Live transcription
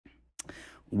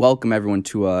welcome everyone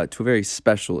to a very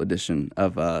special edition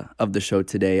of the show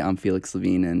today. I'm Felix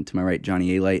Levine, and to my right,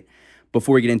 Johnny Alite.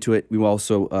 Before we get into it, we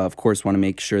also, of course, want to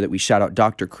make sure that we shout out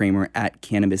Dr. Kramer at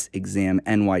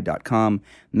CannabisExamNY.com.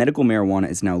 Medical marijuana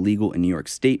is now legal in New York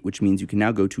State, which means you can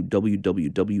now go to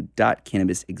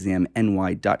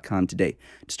www.CannabisExamNY.com today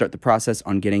to start the process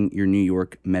on getting your New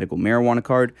York medical marijuana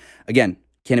card. Again,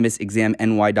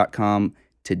 CannabisExamNY.com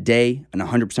today, an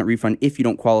 100% refund if you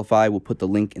don't qualify. We'll put the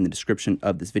link in the description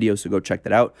of this video, so go check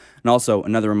that out. And also,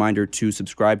 another reminder to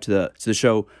subscribe to the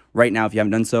show right now if you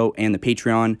haven't done so, and the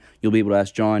Patreon. You'll be able to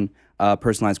ask John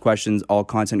personalized questions. All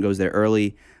content goes there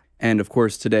early. And of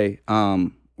course, today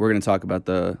we're going to talk about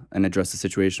and address the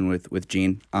situation with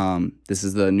Gene. This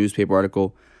is the newspaper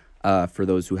article for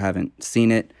those who haven't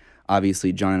seen it.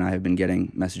 Obviously, John and I have been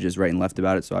getting messages right and left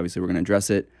about it, so obviously we're going to address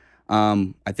it.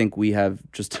 I think we have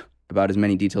just about as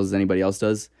many details as anybody else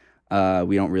does.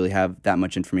 We don't really have that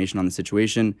much information on the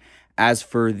situation. As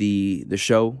for the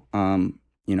show, from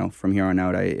here on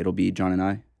out, it'll be John and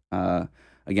I.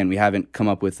 Again, we haven't come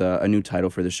up with a new title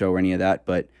for the show or any of that,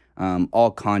 but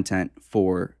all content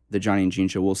for the Johnny and Gene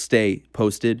show will stay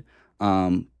posted.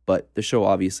 But the show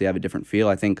obviously have a different feel.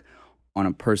 I think on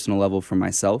a personal level for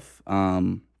myself,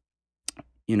 when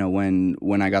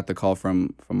I got the call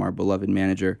from our beloved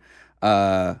manager,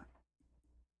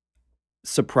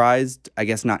 surprised, I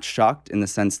guess not shocked, in the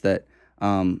sense that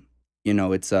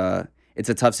it's a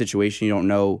tough situation. You don't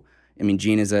know. I mean,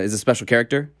 Gene is a special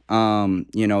character.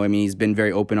 He's been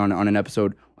very open on an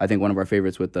episode. I think one of our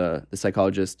favorites with the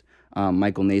psychologist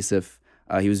Michael Nassif.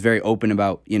 He was very open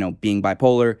about being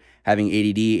bipolar, having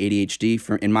ADD,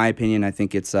 ADHD. In my opinion, I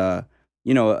think it's a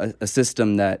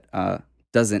system that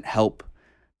doesn't help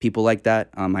people like that.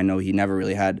 I know he never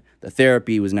really had the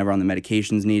therapy, was never on the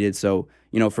medications needed. So,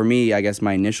 for me, I guess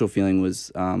my initial feeling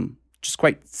was just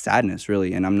quite sadness,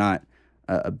 really. And I'm not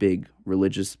a big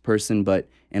religious person, but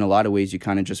in a lot of ways, you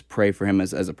kind of just pray for him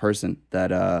as a person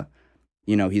that,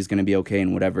 he's going to be okay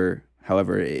and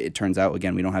however it turns out.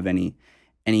 Again, we don't have any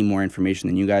more information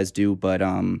than you guys do. But,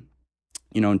 in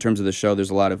terms of the show, there's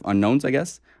a lot of unknowns, I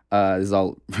guess. This is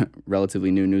all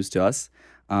relatively new news to us.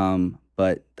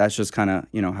 But that's just kind of,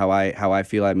 how I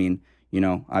feel. I mean,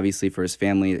 obviously for his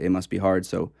family, it must be hard.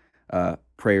 So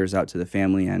prayers out to the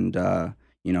family. And,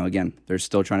 again, they're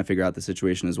still trying to figure out the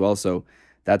situation as well. So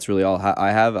that's really all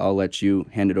I have. I'll let you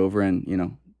hand it over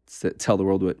and, tell the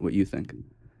world what you think.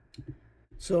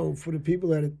 So for the people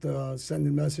that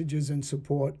sending messages in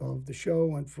support of the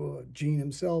show, and for Gene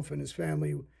himself and his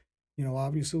family,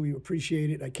 obviously we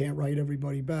appreciate it. I can't write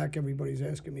everybody back. Everybody's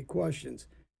asking me questions.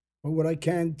 But what I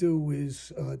can do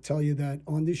is tell you that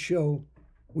on this show,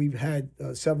 we've had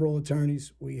several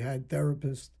attorneys, we had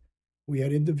therapists, we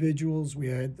had individuals, we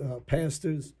had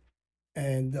pastors,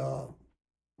 and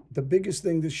the biggest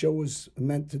thing this show was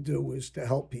meant to do is to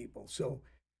help people. So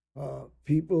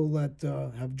people that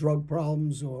have drug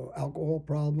problems or alcohol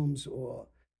problems or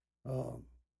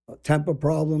temper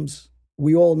problems,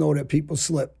 we all know that people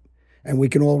slip, and we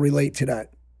can all relate to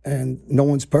that. And no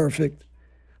one's perfect.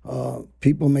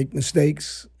 People make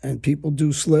mistakes, and people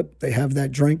do slip. They have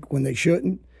that drink when they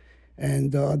shouldn't,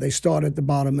 and they start at the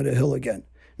bottom of the hill again.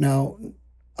 Now,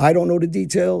 I don't know the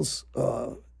details.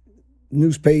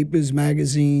 Newspapers,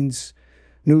 magazines,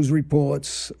 news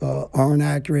reports aren't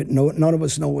accurate. None of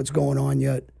us know what's going on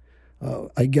yet.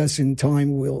 I guess in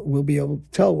time we'll be able to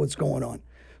tell what's going on.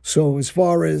 So as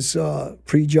far as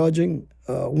prejudging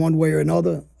one way or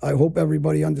another, I hope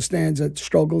everybody understands that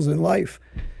struggles in life,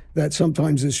 that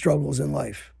sometimes there's struggles in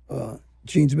life.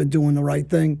 Gene's been doing the right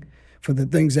thing for the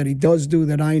things that he does do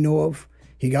that I know of.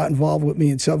 He got involved with me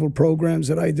in several programs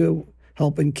that I do,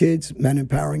 helping kids, men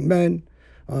empowering men.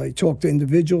 He talked to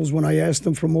individuals when I asked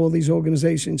them from all these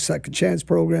organizations, second chance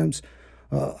programs,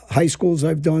 high schools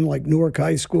I've done, like Newark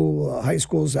High School, high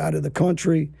schools out of the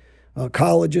country,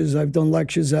 colleges I've done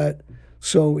lectures at.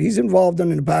 So he's involved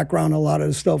in the background a lot of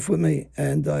the stuff with me,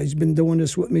 and he's been doing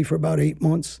this with me for about 8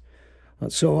 months.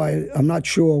 So I'm not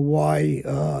sure why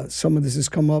some of this has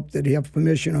come up. Did he have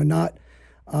permission or not?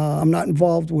 I'm not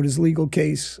involved with his legal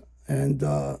case, and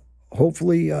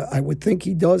hopefully I would think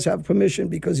he does have permission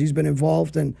because he's been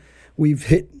involved, and we've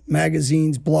hit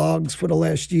magazines, blogs for the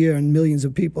last year, and millions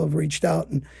of people have reached out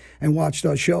and watched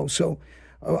our show. So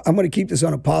I'm going to keep this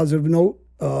on a positive note.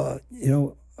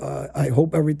 I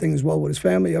hope everything is well with his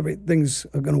family. Everything's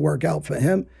going to work out for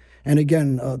him. And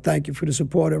again, thank you for the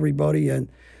support, everybody. And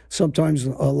sometimes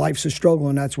life's a struggle,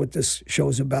 and that's what this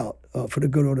show's about, for the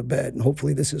good or the bad. And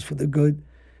hopefully this is for the good.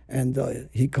 And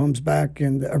he comes back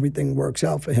and everything works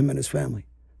out for him and his family.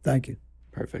 Thank you.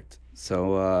 Perfect.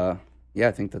 So Yeah,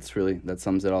 I think that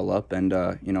sums it all up. And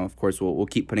you know, of course, we'll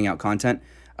keep putting out content.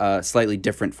 Slightly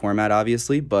different format,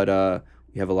 obviously, but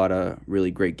we have a lot of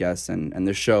really great guests, and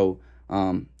the show,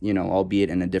 you know, albeit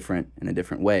in a different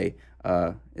way,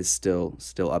 is still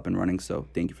up and running. So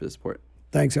thank you for the support.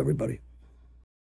 Thanks, everybody.